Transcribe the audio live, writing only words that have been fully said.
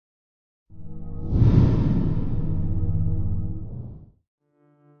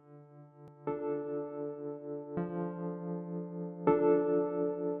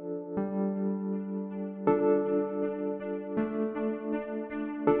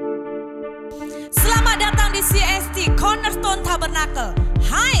Selamat datang di CornerStone Tabernacle.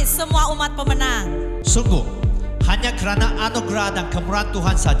 Hai semua umat pemenang. Sungguh, hanya kerana anugerah dan kemurahan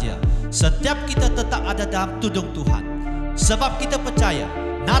Tuhan saja, setiap kita tetap ada dalam tudung Tuhan. Sebab kita percaya,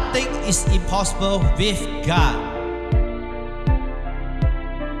 nothing is impossible with God.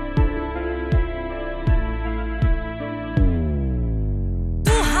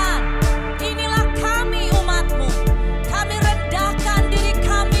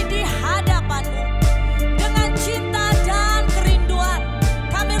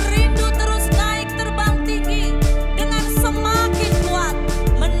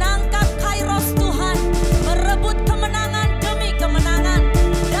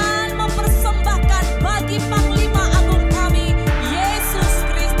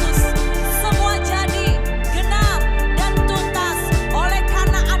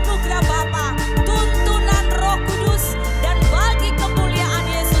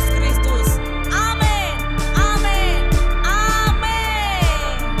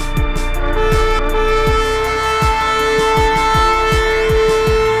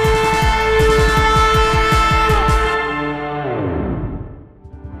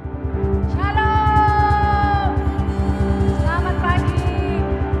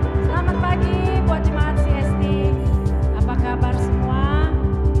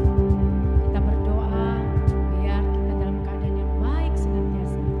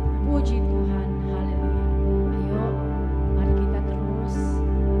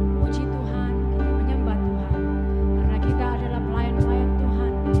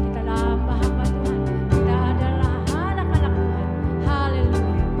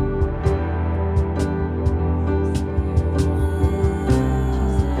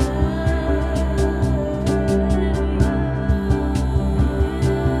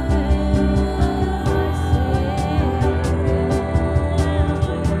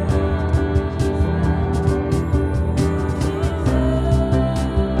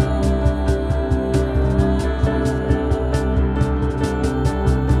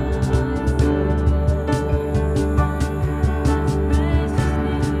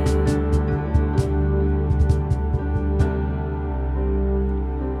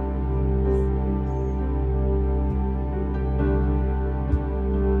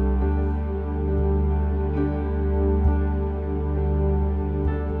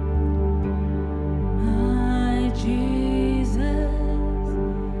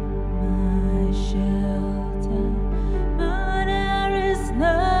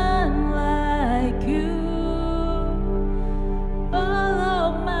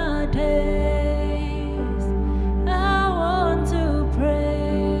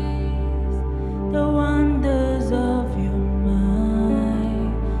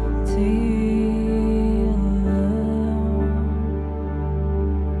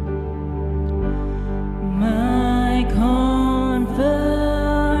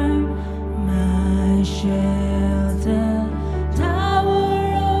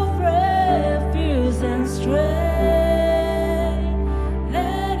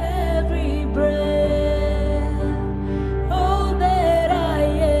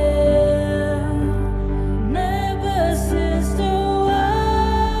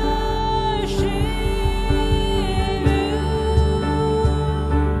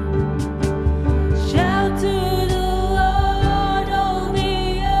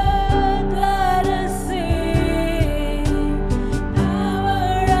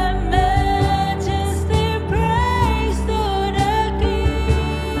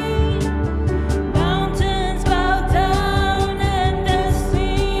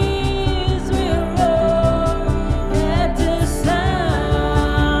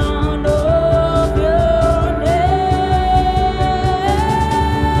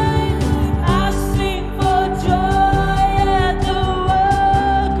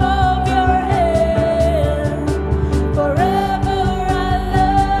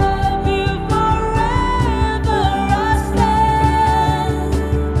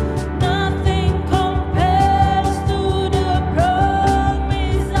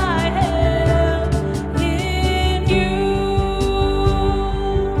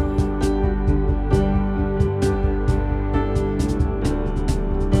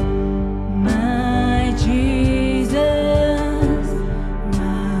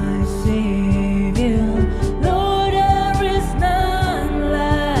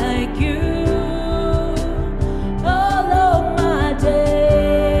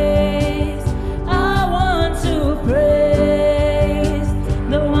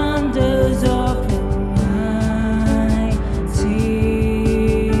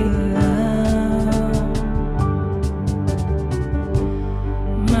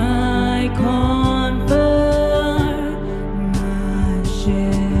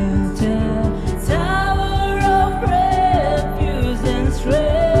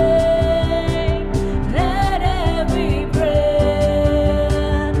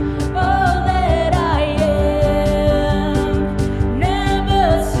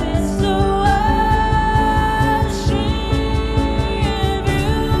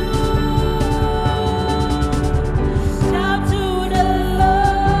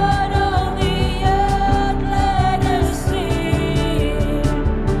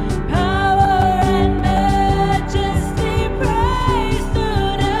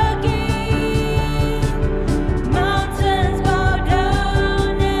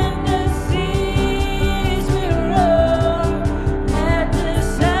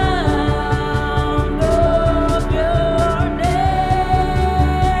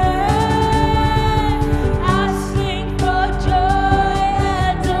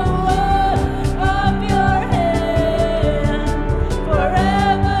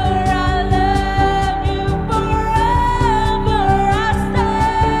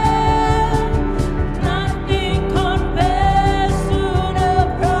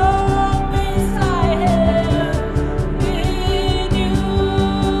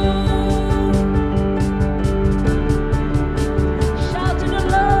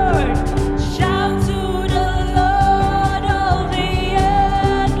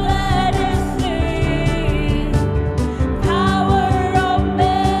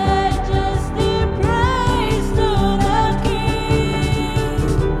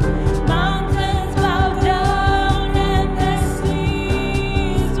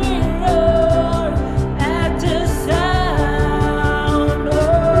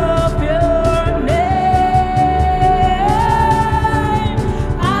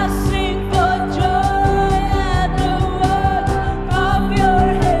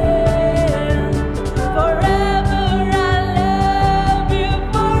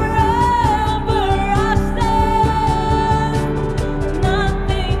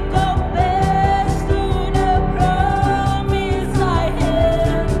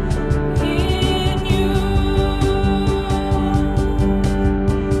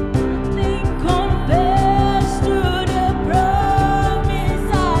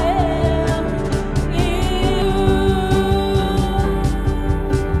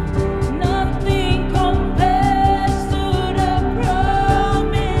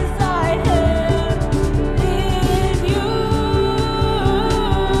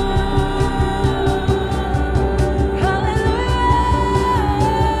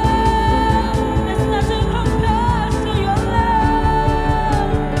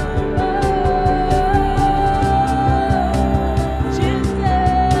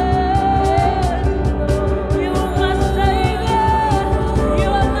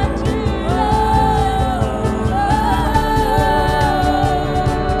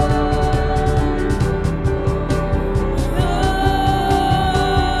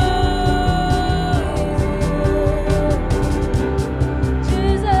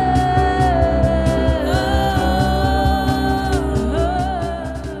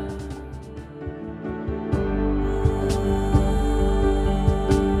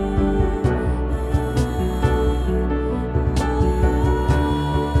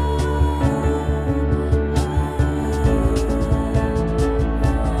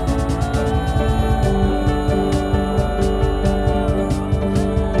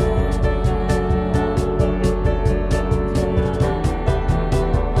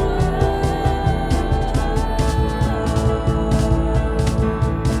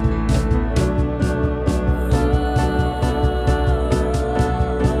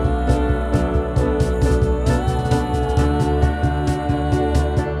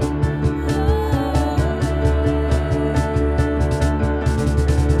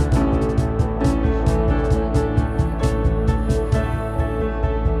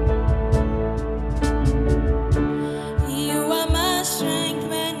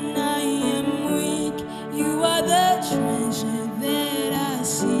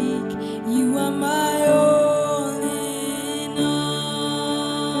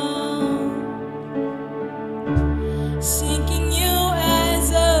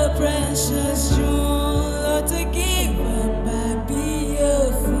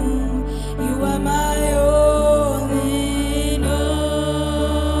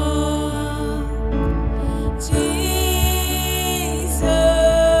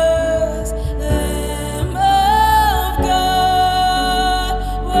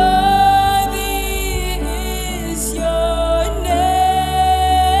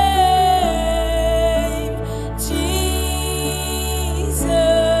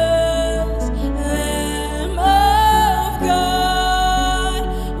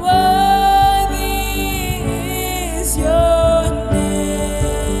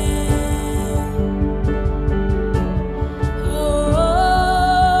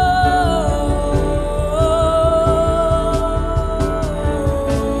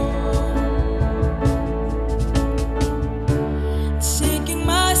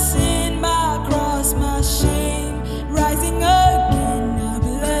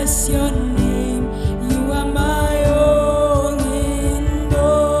 bless your name. You are my all in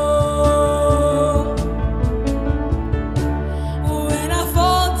all. When I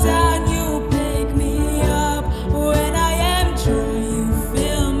fall down, you pick me up. When I am dry, you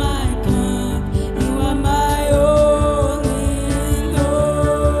fill my cup. You are my all in all.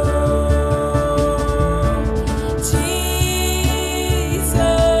 Jesus,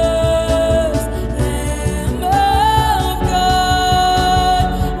 Lamb of God,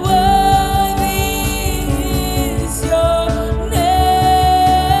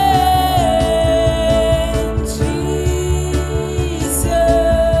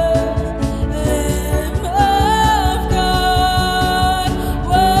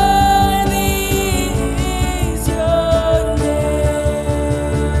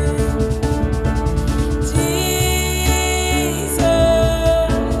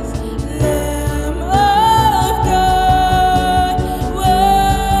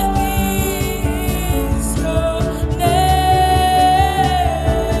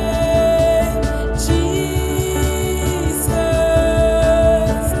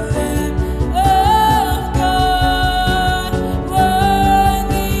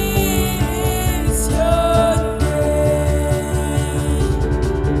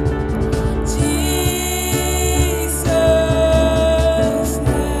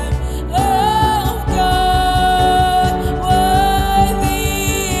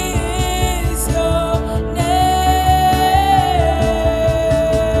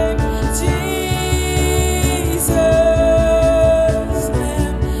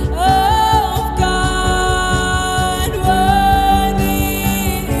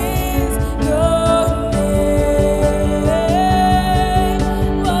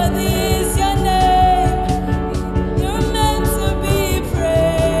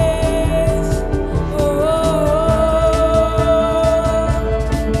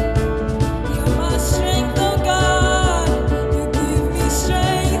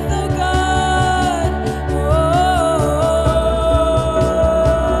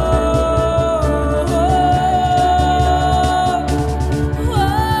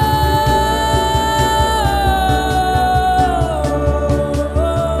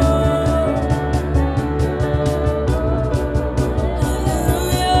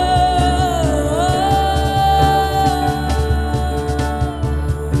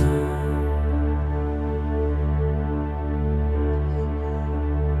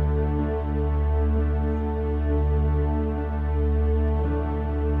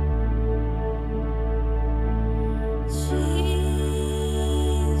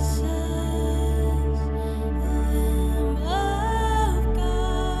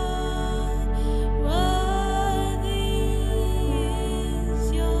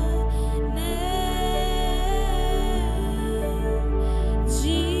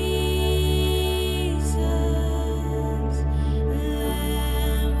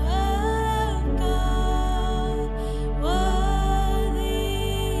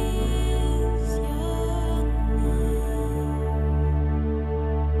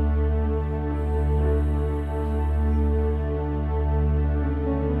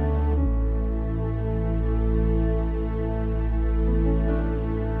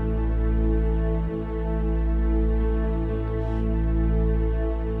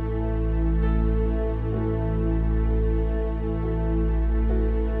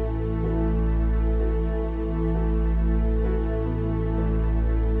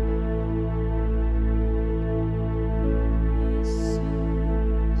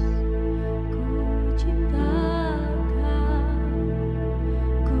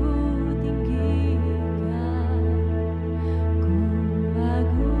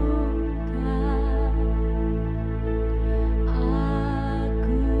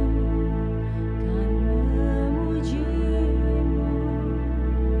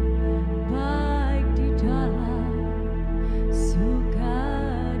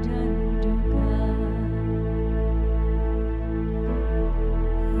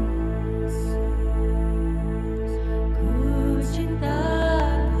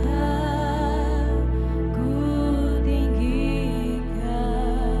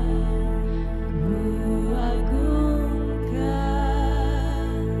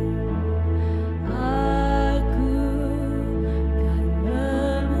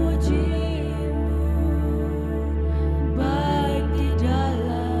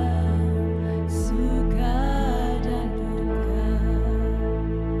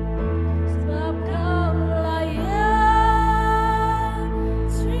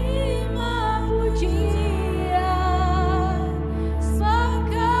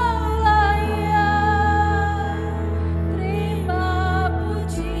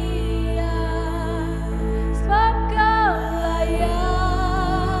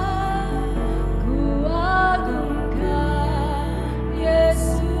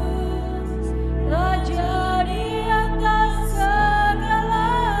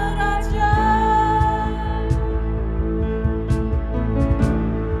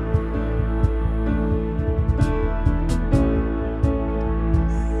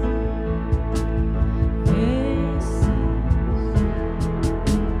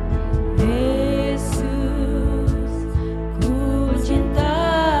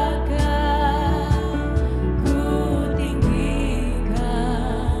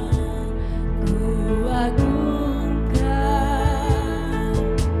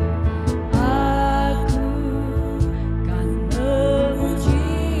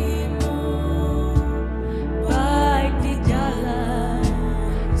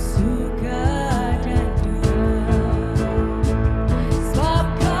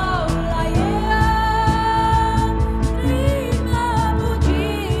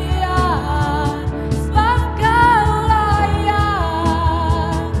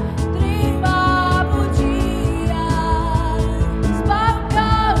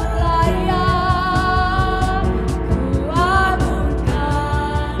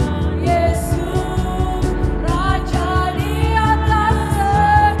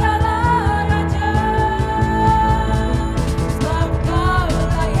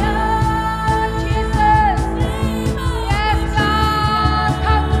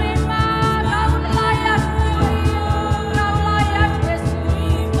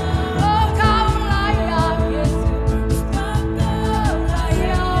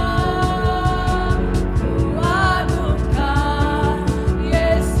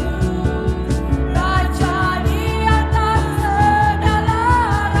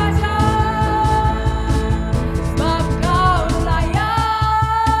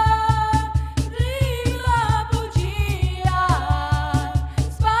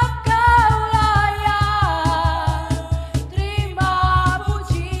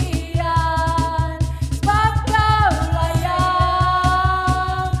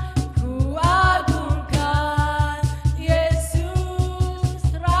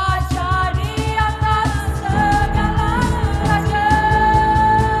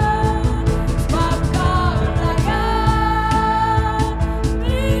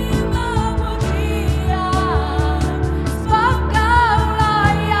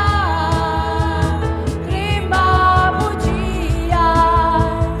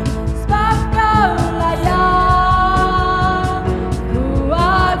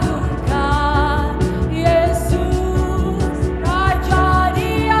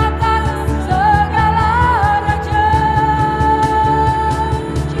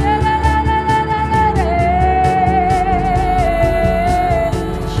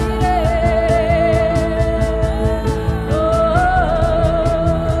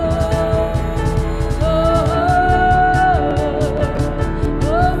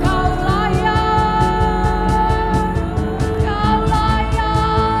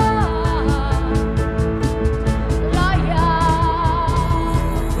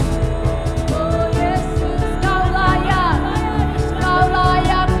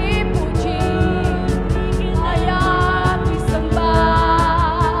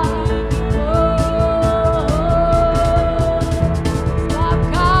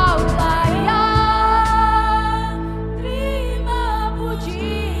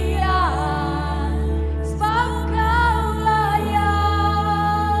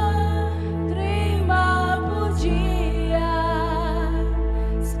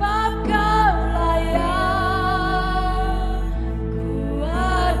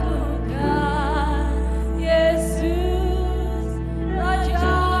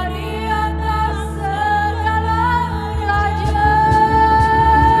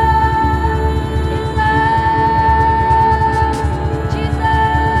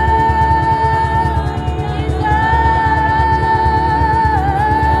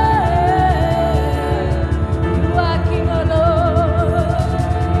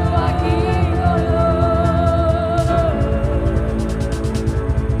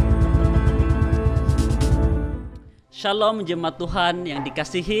 Shalom jemaat Tuhan yang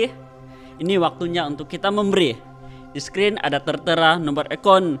dikasihi. Ini waktunya untuk kita memberi. Di screen ada tertera nomor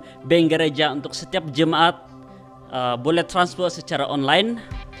akun bank gereja untuk setiap jemaat. Boleh transfer secara online.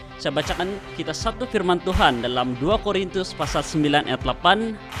 Saya bacakan kita satu firman Tuhan dalam 2 Korintus pasal 9 ayat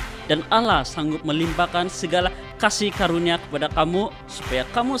 8. Dan Allah sanggup melimpahkan segala kasih karunia kepada kamu supaya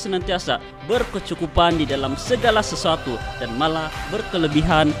kamu senantiasa berkecukupan di dalam segala sesuatu dan malah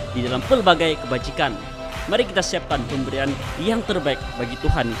berkelebihan di dalam pelbagai kebajikan. Mari kita siapkan pemberian yang terbaik bagi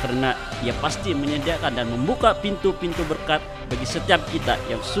Tuhan, karena Ia pasti menyediakan dan membuka pintu-pintu berkat bagi setiap kita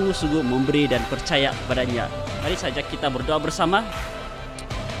yang sungguh-sungguh memberi dan percaya kepadanya. Mari saja kita berdoa bersama.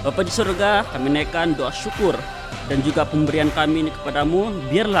 Bapa di surga, kami naikkan doa syukur dan juga pemberian kami ini kepadamu.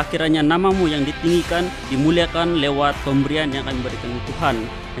 Biarlah kiranya namamu yang ditinggikan, dimuliakan lewat pemberian yang kami berikan Tuhan.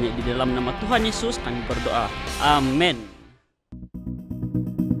 Hanya di dalam nama Tuhan Yesus kami berdoa. Amin.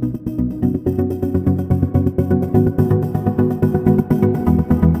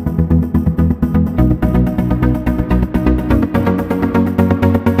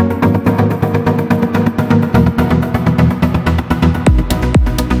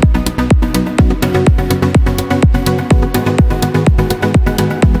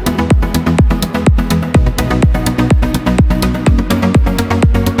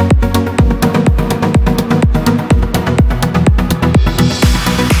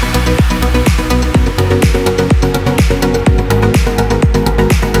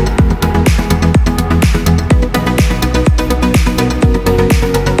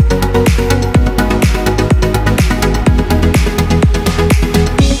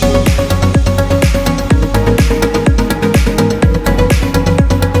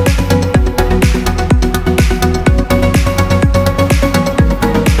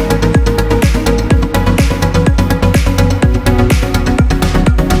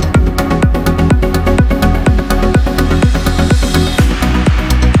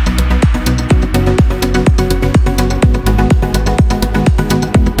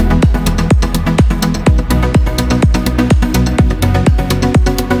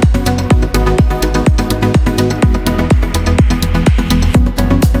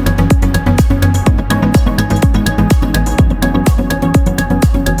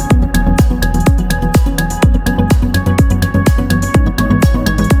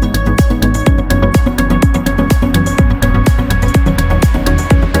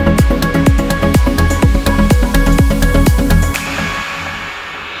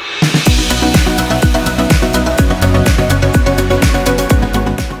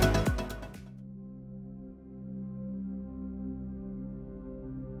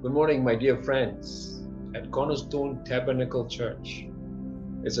 Good morning, my dear friends at CornerStone Tabernacle Church.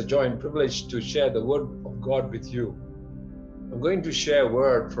 It's a joy and privilege to share the Word of God with you. I'm going to share a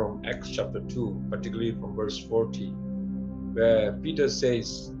word from Acts chapter 2, particularly from verse 40, where Peter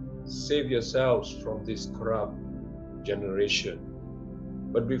says, "Save yourselves from this corrupt generation."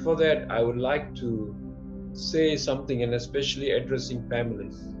 But before that, I would like to say something, and especially addressing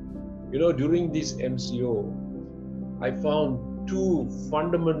families. You know, during this MCO, I found two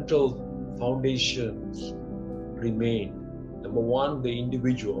fundamental foundations remain. Number one, the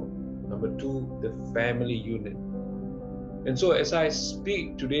individual. Number two, the family unit. And so as I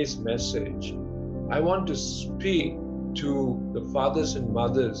speak today's message, I want to speak to the fathers and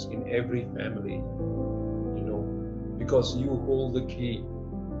mothers in every family, you know, because you hold the key.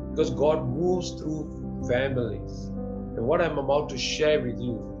 Because God moves through families. And what I'm about to share with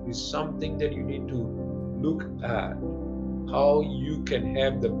you is something that you need to look at. How you can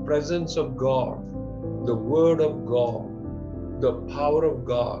have the presence of God, the Word of God, the power of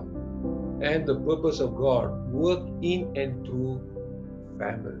God, and the purpose of God work in and through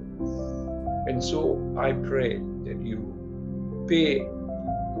families. And so I pray that you pay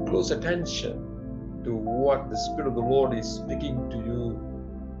close attention to what the Spirit of the Lord is speaking to you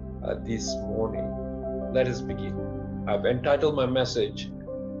this morning. Let us begin. I've entitled my message,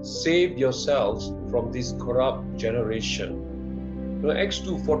 "Save Yourselves from this corrupt generation." Now, Acts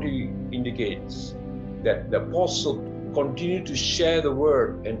 2:40 indicates that the apostle continued to share the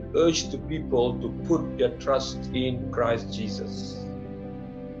word and urge the people to put their trust in Christ Jesus.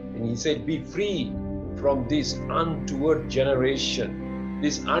 And he said, "Be free from this untoward generation,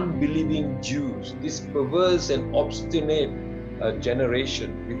 these unbelieving Jews, this perverse and obstinate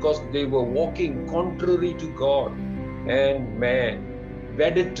generation, because they were walking contrary to God and man,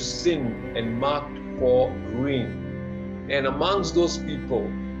 wedded to sin and marked for ruin." And amongst those people,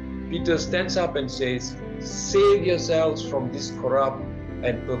 Peter stands up and says, "Save yourselves from this corrupt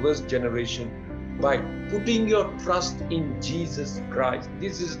and perverse generation by putting your trust in Jesus Christ."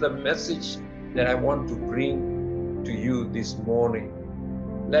 This is the message that I want to bring to you this morning.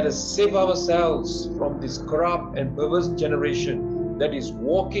 Let us save ourselves from this corrupt and perverse generation that is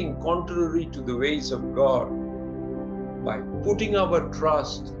walking contrary to the ways of God by putting our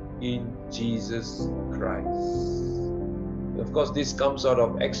trust in Jesus Christ. Of course, this comes out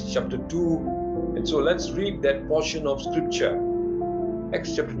of Acts chapter 2. And so let's read that portion of scripture.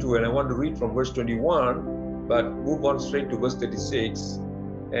 Acts chapter 2, and I want to read from verse 21, but move on straight to verse 36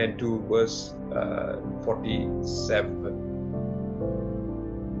 and to verse 47.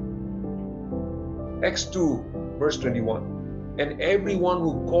 Acts 2, verse 21. And everyone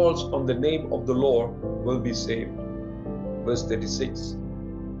who calls on the name of the Lord will be saved. Verse 36.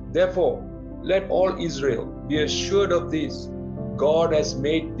 Therefore, let all Israel be assured of this. God has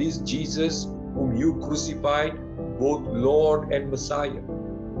made this Jesus, whom you crucified, both Lord and Messiah.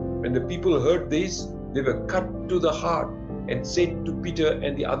 When the people heard this, they were cut to the heart and said to Peter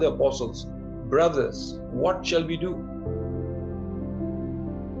and the other apostles, Brothers, what shall we do?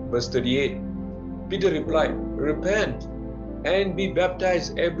 Verse 38. Peter replied, Repent and be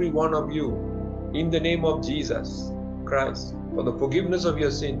baptized, every one of you, in the name of Jesus Christ, for the forgiveness of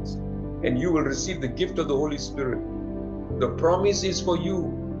your sins, and you will receive the gift of the Holy Spirit. The promise is for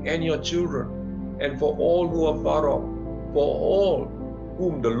you and your children, and for all who are far off, for all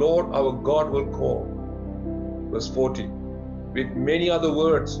whom the Lord our God will call. Verse 40. With many other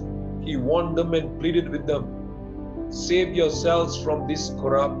words, he warned them and pleaded with them, Save yourselves from this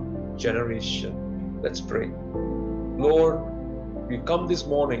corrupt generation. Let's pray. Lord, we come this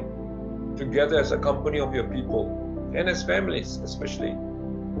morning together as a company of your people and as families especially.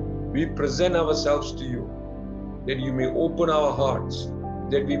 We present ourselves to you, that you may open our hearts,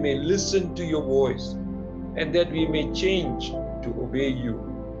 that we may listen to your voice, and that we may change to obey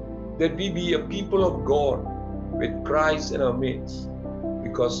you, that we be a people of God with Christ in our midst,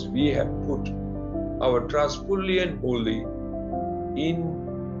 because we have put our trust fully and wholly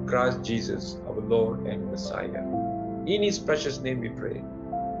in Christ Jesus, our Lord and Messiah. In his precious name we pray.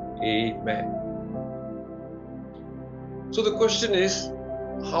 Amen. So the question is,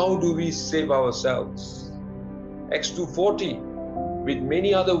 how do we save ourselves? Acts 2:40, with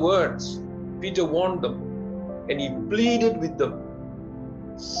many other words, Peter warned them and he pleaded with them,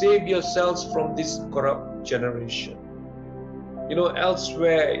 Save yourselves from this corrupt generation. You know,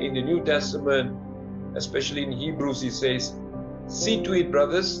 elsewhere in the New Testament, especially in Hebrews, he says, See to it,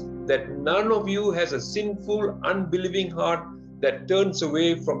 brothers, that none of you has a sinful, unbelieving heart that turns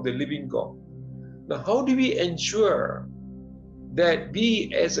away from the living God. Now, how do we ensure that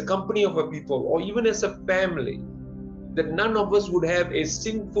we as a company of a people, or even as a family, that none of us would have a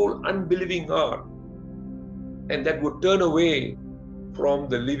sinful, unbelieving heart and that would turn away from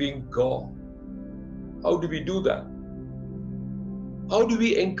the living God? How do we do that? How do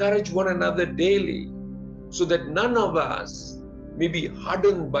we encourage one another daily so that none of us may be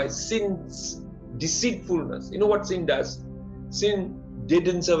hardened by sin's deceitfulness? You know what sin does? Sin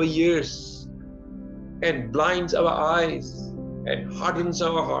deadens our ears and blinds our eyes and hardens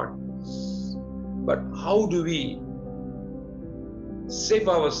our hearts. But how do we save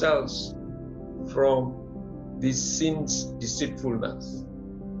ourselves from this sin's deceitfulness?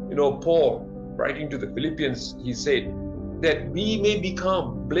 You know, Paul, writing to the Philippians, he said that we may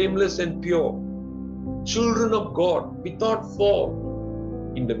become blameless and pure, children of God without fault,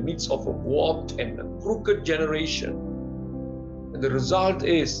 in the midst of a warped and a crooked generation. And the result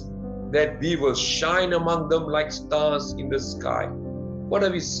is that we will shine among them like stars in the sky. What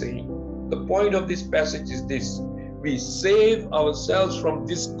are we saying? The point of this passage is this: we save ourselves from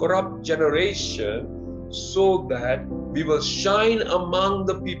this corrupt generation so that we will shine among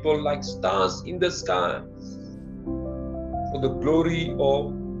the people like stars in the sky for the glory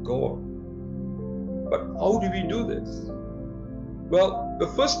of God. But how do we do this? Well, the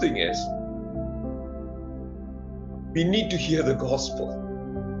first thing is we need to hear the gospel.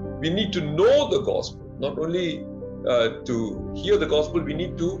 We need to know the gospel. Not only to hear the gospel, we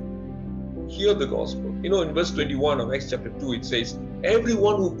need to hear the gospel. You know, in verse 21 of Acts chapter 2, it says,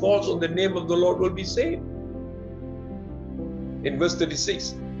 Everyone who calls on the name of the Lord will be saved. In verse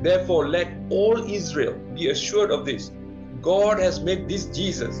 36, Therefore let all Israel be assured of this. God has made this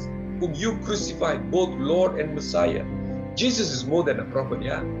Jesus, whom you crucified, both Lord and Messiah. Jesus is more than a prophet,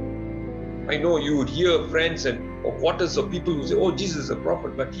 yeah? I know you would hear friends or quarters of people who say, oh, Jesus is a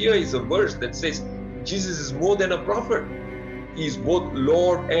prophet. But here is a verse that says, Jesus is more than a prophet. He is both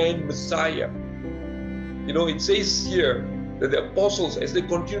Lord and Messiah. You know, it says here that the apostles, as they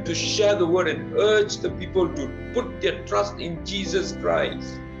continue to share the word and urge the people to put their trust in Jesus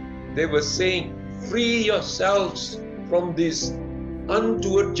Christ, they were saying, free yourselves from this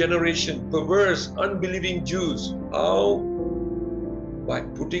untoward generation, perverse, unbelieving Jews. How? By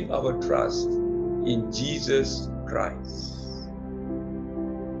putting our trust in Jesus Christ.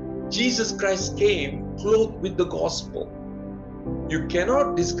 Jesus Christ came clothed with the gospel. You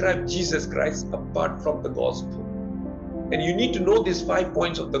cannot describe Jesus Christ apart from the gospel. And you need to know these 5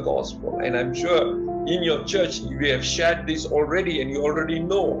 points of the gospel. And I'm sure in your church, we have shared this already, and you already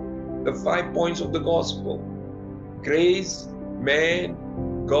know the 5 points of the gospel: grace, man,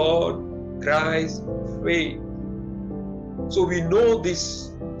 God, Christ, faith. So we know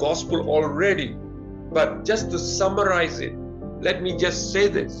this gospel already, but just to summarize it, let me just say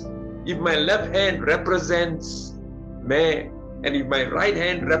this. If my left hand represents man, and if my right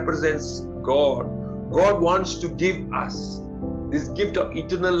hand represents God, God wants to give us this gift of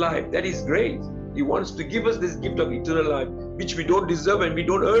eternal life. That is grace. He wants to give us this gift of eternal life, which we don't deserve and we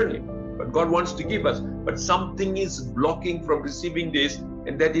don't earn it. But God wants to give us. But something is blocking from receiving this,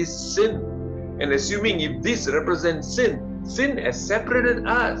 and that is sin. And assuming if this represents sin, sin has separated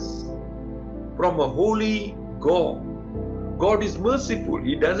us from a holy God. God is merciful.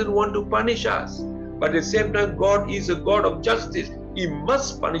 He doesn't want to punish us. But at the same time, God is a God of justice. He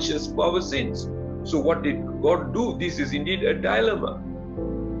must punish us for our sins. So what did God do? This is indeed a dilemma.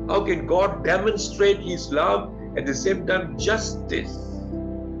 How can God demonstrate His love at the same time justice?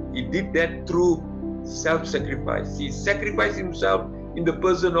 He did that through self-sacrifice. He sacrificed Himself in the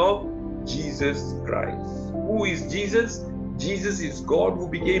person of Jesus Christ. Who is Jesus? Jesus is God who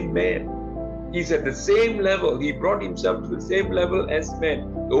became man. He's at the same level. He brought Himself to the same level as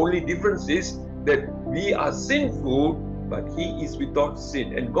man. The only difference is that we are sinful, but He is without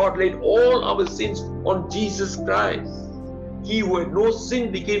sin. And God laid all our sins on Jesus Christ. He who had no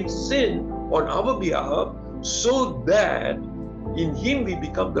sin became sin on our behalf, so that in Him we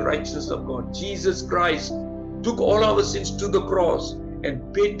become the righteousness of God. Jesus Christ took all our sins to the cross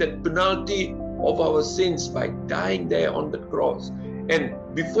and paid that penalty of our sins by dying there on the cross. And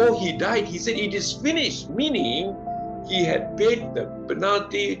before He died, He said, "It is finished," meaning He had paid the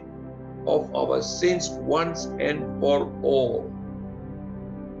penalty of our sins once and for all.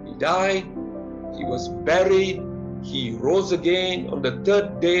 He died, He was buried, He rose again on the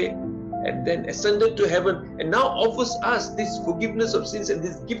third day, and then ascended to heaven, and now offers us this forgiveness of sins and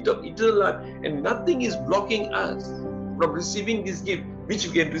this gift of eternal life. And nothing is blocking us from receiving this gift, which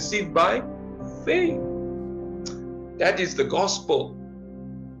we can receive by faith. That is the gospel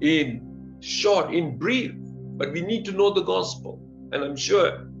in short, in brief. But we need to know the gospel. And I'm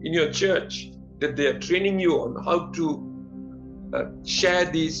sure in your church that they are training you on how to share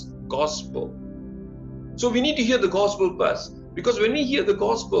this gospel. So we need to hear the gospel first. Because when we hear the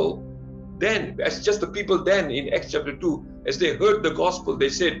gospel, then, as just the people then in Acts chapter 2, as they heard the gospel, they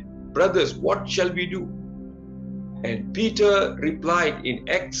said, "Brothers, what shall we do?" And Peter replied in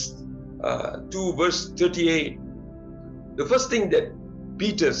Acts 2 verse 38. The first thing that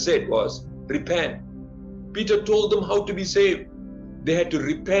Peter said was, repent. Peter told them how to be saved. They had to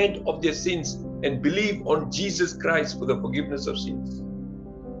repent of their sins and believe on Jesus Christ for the forgiveness of sins.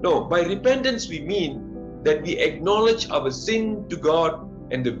 No, by repentance we mean that we acknowledge our sin to God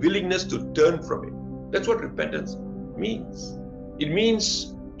and the willingness to turn from it. That's what repentance means. It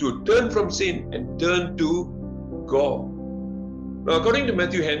means to turn from sin and turn to God. Now, according to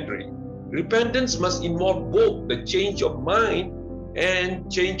Matthew Henry, repentance must involve both the change of mind and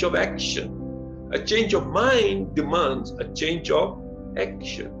change of action. A change of mind demands a change of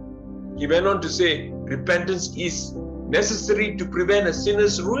action. He went on to say, repentance is necessary to prevent a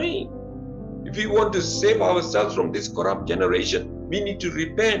sinner's ruin. If we want to save ourselves from this corrupt generation, we need to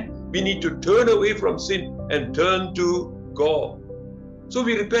repent. We need to turn away from sin and turn to God. So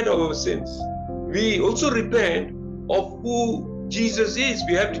we repent of our sins. We also repent of who Jesus is.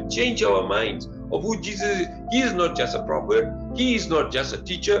 We have to change our minds of who Jesus is. He is not just a prophet. He is not just a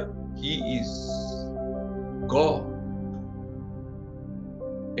teacher. He is God.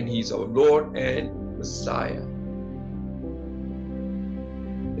 And He is our Lord and Messiah.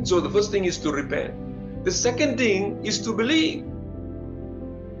 And so the first thing is to repent. The second thing is to believe.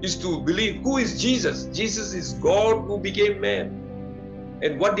 Is to believe who is Jesus. Jesus is God who became man.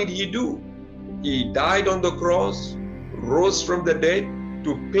 And what did He do? He died on the cross, rose from the dead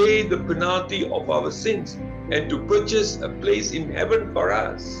to pay the penalty of our sins and to purchase a place in heaven for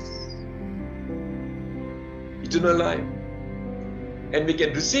us. Eternal life. And we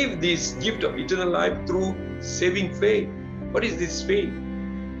can receive this gift of eternal life through saving faith. What is this faith?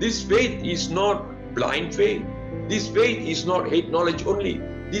 This faith is not blind faith. This faith is not hate knowledge only.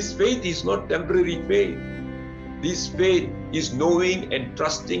 This faith is not temporary faith. This faith is knowing and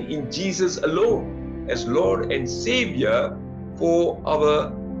trusting in Jesus alone as Lord and Savior for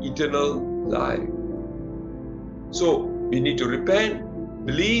our eternal life. So we need to repent,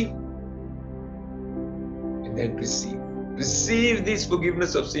 believe, and then receive. Receive this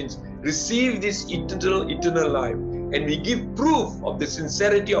forgiveness of sins. Receive this eternal life. And we give proof of the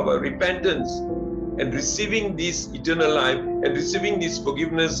sincerity of our repentance and receiving this eternal life and receiving this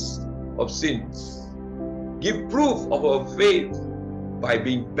forgiveness of sins. Give proof of our faith by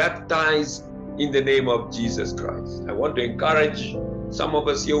being baptized in the name of Jesus Christ. I want to encourage some of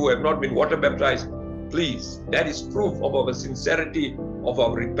us here who have not been water baptized. Please, that is proof of our sincerity of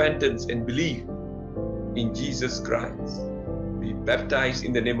our repentance and belief in Jesus Christ. Be baptized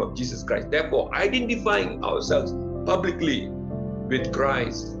in the name of Jesus Christ. Therefore, identifying ourselves publicly with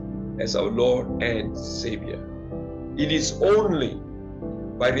Christ as our Lord and Savior. It is only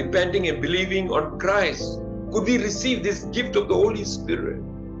by repenting and believing on Christ could we receive this gift of the Holy Spirit.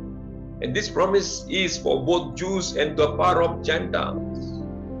 And this promise is for both Jews and the far off Gentiles.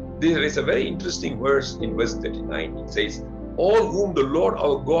 There is a very interesting verse in verse 39. It says, all whom the Lord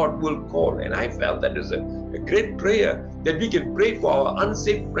our God will call. And I felt that is a great prayer that we can pray for our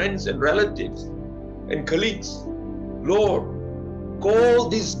unsaved friends and relatives and colleagues. Lord, call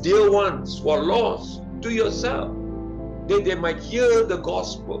these dear ones who are lost to yourself, that they might hear the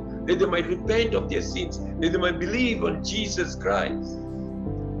gospel, that they might repent of their sins, that they might believe on Jesus Christ,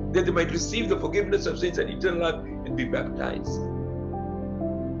 that they might receive the forgiveness of sins and eternal life and be baptized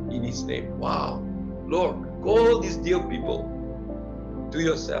in His name. Wow. Lord, call these dear people to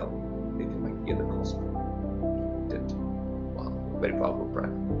yourself, that they might hear the gospel. Wow, very powerful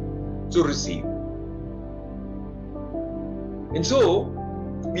prayer. So receive. And so,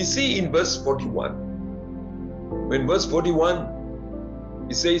 we see in verse 41, when verse 41,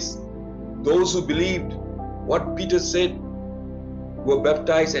 it says, those who believed what Peter said were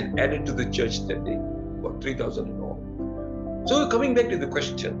baptized and added to the church that day, about 3,000 in all. So coming back to the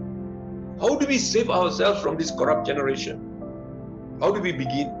question, how do we save ourselves from this corrupt generation? How do we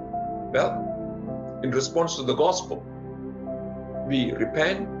begin? Well, in response to the gospel, we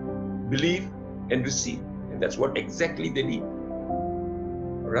repent, believe, and receive. And that's what exactly they did.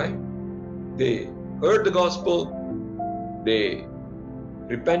 Right? They heard the gospel, they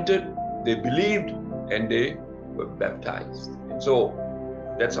repented, they believed, and they were baptized. And so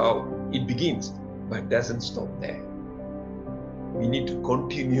that's how it begins, but it doesn't stop there. We need to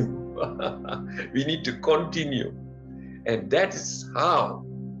continue. We need to continue. And that is how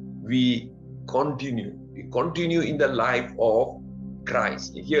we continue. We continue in the life of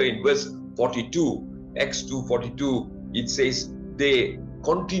Christ. Here in verse 42, Acts 2:42, it says, they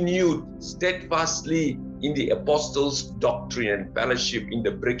continued steadfastly in the apostles' doctrine and fellowship in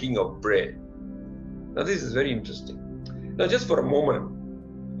the breaking of bread. Now this is very interesting. Now just for a moment,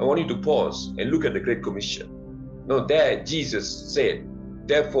 I want you to pause and look at the Great Commission. Now there Jesus said,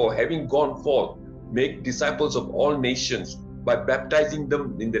 therefore having gone forth, make disciples of all nations by baptizing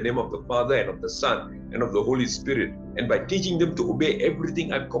them in the name of the Father and of the Son and of the Holy Spirit, and by teaching them to obey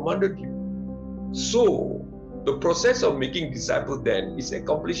everything I've commanded you. So the process of making disciples then is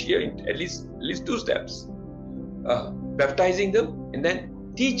accomplished here in at least two steps. Baptizing them and then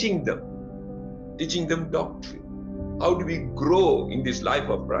teaching them doctrine. How do we grow in this life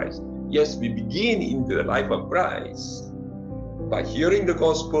of Christ? Yes, we begin in the life of Christ by hearing the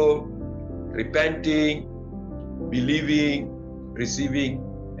gospel, repenting, believing, receiving,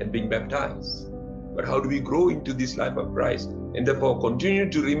 and being baptized. But how do we grow into this life of Christ and therefore continue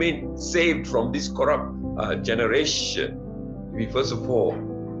to remain saved from this corrupt generation? We first of all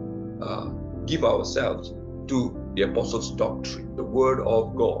give ourselves to the apostles' doctrine, the word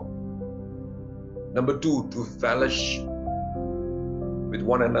of God. Number two, to fellowship with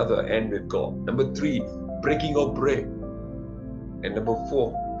one another and with God. Number three, breaking of bread. And number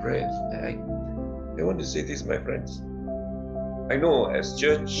four, prayer. I want to say this, my friends. I know as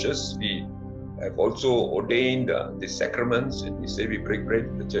churches we have also ordained the sacraments, and we say we break bread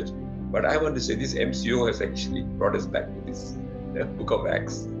in the church. But I want to say this MCO has actually brought us back to this book of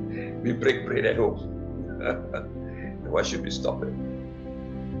Acts. We break bread at home. Why should we stop it?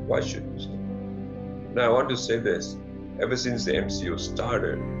 Why should we stop it? Now I want to say this. Ever since the MCO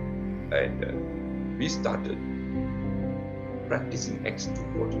started, and we started practicing Acts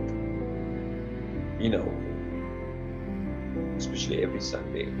 2:42 in our home, especially every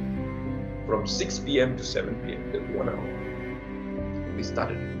Sunday, from 6 p.m. to 7 p.m. till 1 hour. We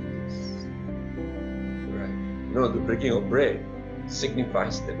started doing this. Right? You know, the breaking of bread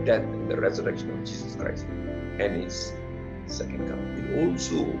signifies the death and the resurrection of Jesus Christ and His second coming. It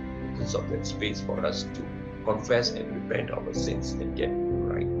also opens up that space for us to confess and repent our sins and get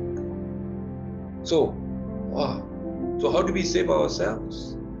right. So, So how do we save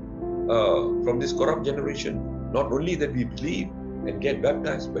ourselves from this corrupt generation? Not only that we believe and get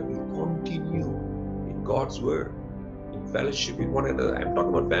baptized, but we continue in God's word, in fellowship with one another. I'm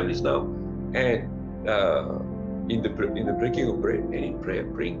talking about families now, and in the breaking of bread and in prayer,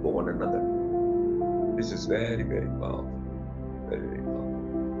 praying for one another. This is very, very powerful. Very, very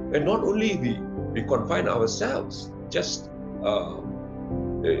powerful. And not only we confine ourselves just to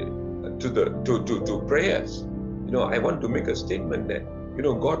prayers. I want to make a statement that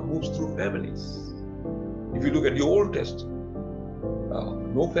God moves through families. If you look at the Old Testament,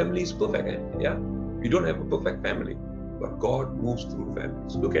 no family is perfect. Yeah, we don't have a perfect family, but God moves through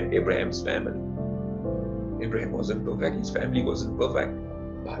families. Look at Abraham's family. Abraham wasn't perfect; his family wasn't perfect,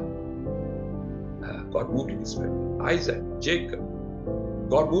 but God moved in his family. Isaac, Jacob,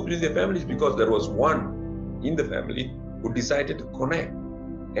 God moved in their families because there was one in the family who decided to connect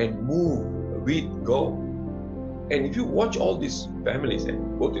and move with God. And if you watch all these families,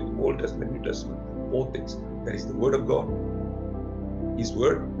 and both in the Old Testament, New Testament, both things, there is the Word of God, His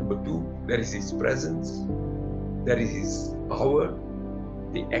Word. Number two, there is His presence, there is His power,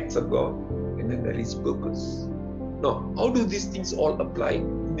 the acts of God, and then there is purpose. Now, how do these things all apply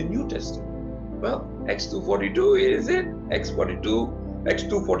in the New Testament? Well, Acts 2:42 is it. Acts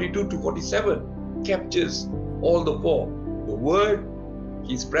 2:42 to 47 captures all the four: the Word,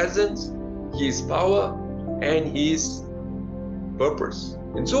 His presence, His power, and His purpose.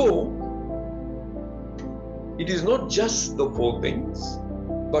 And so, it is not just the four things,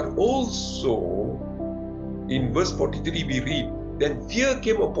 but also in verse 43 we read, then fear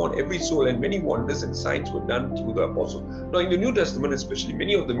came upon every soul, and many wonders and signs were done through the apostles. Now in the New Testament especially,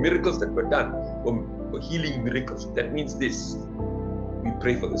 many of the miracles that were done were healing miracles. That means this: we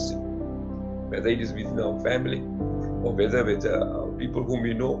pray for the sick. Whether it is within our family or whether with people whom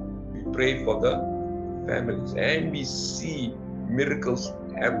we know, we pray for the families, and we see miracles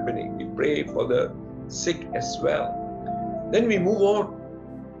happening. We pray for the sick as well. Then we move on.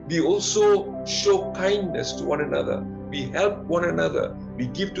 We also show kindness to one another. We help one another. We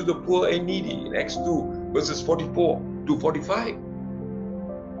give to the poor and needy. In Acts 2, verses 44 to 45.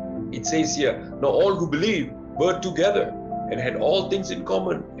 It says here, now all who believed were together and had all things in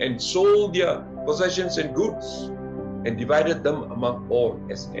common, and sold their possessions and goods, and divided them among all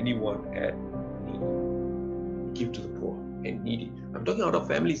as anyone had need. We give to the poor and needy. I'm talking out of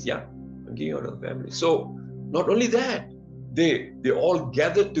families, yeah. I'm giving out of families. So not only that, they all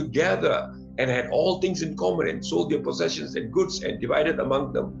gathered together and had all things in common, and sold their possessions and goods, and divided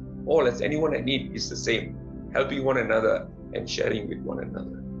among them all as anyone had need. Is the same, helping one another and sharing with one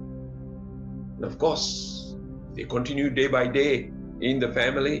another. And of course, they continue day by day in the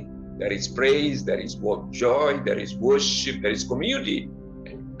family. There is praise, there is both joy, there is worship, there is community,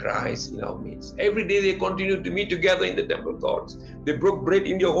 and Christ in our midst. Every day they continue to meet together in the temple courts. They broke bread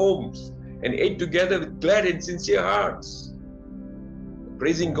in their homes and ate together with glad and sincere hearts,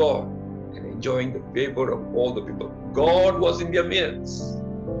 praising God and enjoying the favor of all the people. God was in their midst.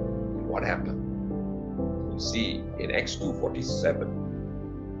 And what happened? You see in Acts 2:47.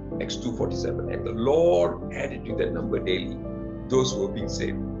 Acts 2:47, and the Lord added to that number daily those who were being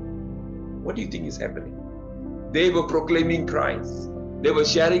saved. What do you think is happening? They were proclaiming Christ. They were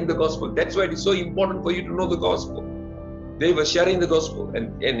sharing the gospel. That's why it is so important for you to know the gospel. They were sharing the gospel,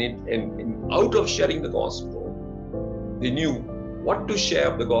 and out of sharing the gospel, they knew what to share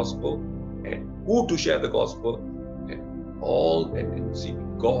of the gospel and who to share the gospel, and see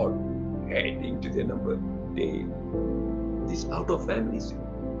God adding to their number daily. This out of families.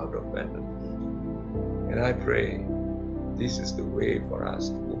 Out of family. And I pray this is the way for us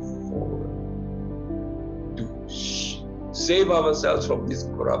to move forward, to save ourselves from this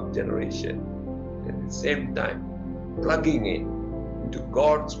corrupt generation, and at the same time plugging in into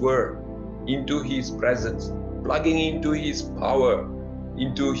God's word, into His presence, plugging into His power,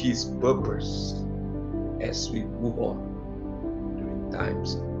 into His purpose as we move on during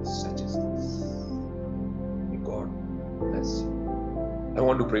times such as this. May God bless you. I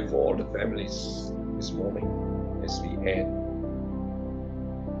want to pray for all the families this morning as we end.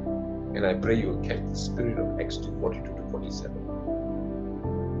 And I pray you will catch the spirit of Acts 2:42 to 47.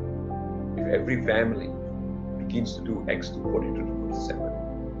 If every family begins to do Acts 2:42 to 47,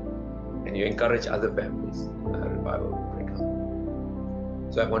 and you encourage other families, a revival will break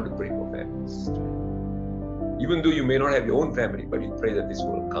out. So I want to pray for families today. Even though you may not have your own family, but you pray that this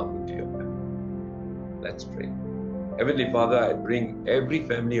will come into your family. Let's pray. Heavenly Father, I bring every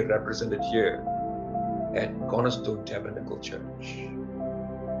family represented here at CornerStone Tabernacle Church.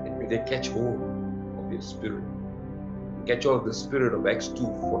 And may they catch hold of your spirit. Catch hold of the spirit of Acts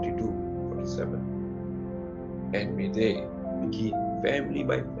 2:42, 47. And may they begin family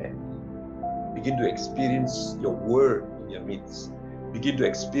by family, begin to experience your word in their midst, begin to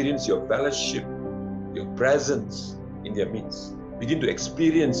experience your fellowship, your presence in their midst, begin to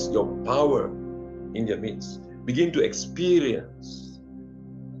experience your power in their midst, begin to experience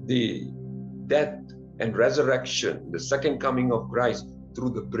the death and resurrection, the second coming of Christ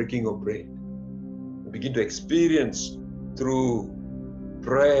through the breaking of bread. Begin to experience through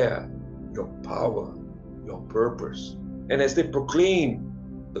prayer your power, your purpose. And as they proclaim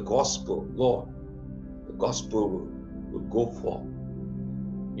the gospel, Lord, the gospel will go forth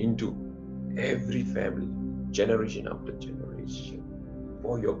into every family, generation after generation,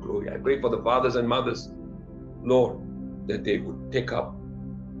 for your glory. I pray for the fathers and mothers, Lord, that they would take up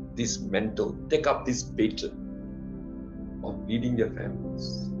this mantle, take up this baton of leading their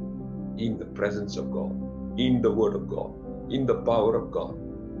families in the presence of God, in the word of God, in the power of God,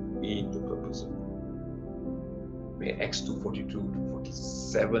 in the purpose of God. May Acts 2:42 to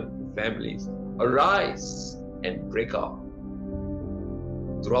 47 families arise and break out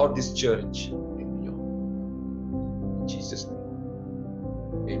throughout this church and beyond. In Jesus' name,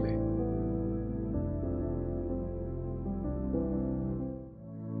 amen.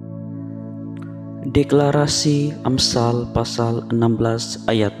 Deklarasi Amsal pasal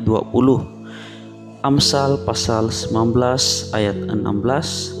 16 ayat 20, Amsal pasal 19 ayat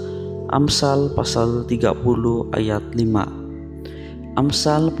 16, Amsal pasal 30 ayat 5,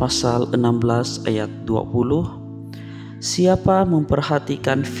 Amsal pasal 16 ayat 20. Siapa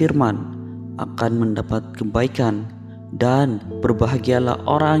memperhatikan firman akan mendapat kebaikan, dan berbahagialah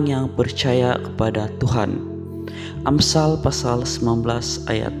orang yang percaya kepada Tuhan. Amsal pasal 19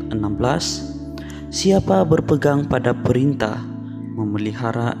 ayat 16. Siapa berpegang pada perintah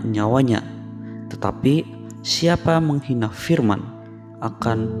memelihara nyawanya, tetapi siapa menghina firman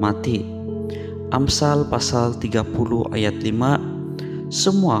akan mati. Amsal pasal 30 ayat 5.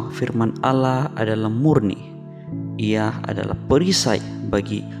 Semua firman Allah adalah murni. Ia adalah perisai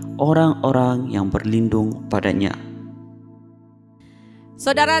bagi orang-orang yang berlindung padanya.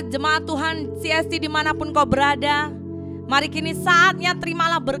 Saudara jemaat Tuhan CST dimanapun kau berada, mari kini saatnya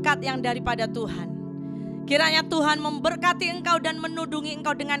terimalah berkat yang daripada Tuhan. Kiranya Tuhan memberkati engkau dan menudungi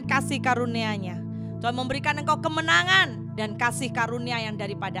engkau dengan kasih karunia-Nya. Tuhan memberikan engkau kemenangan dan kasih karunia yang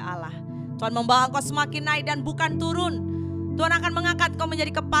daripada Allah. Tuhan membawa engkau semakin naik dan bukan turun. Tuhan akan mengangkat engkau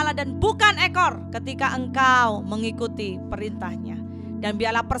menjadi kepala dan bukan ekor ketika engkau mengikuti perintah-Nya. Dan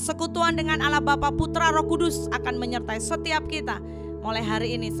biarlah persekutuan dengan Allah Bapa, Putra, Roh Kudus akan menyertai setiap kita mulai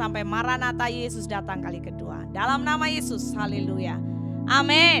hari ini sampai Maranatha Yesus datang kali kedua. Dalam nama Yesus, haleluya.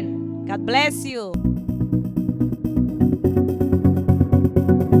 Amin. God bless you.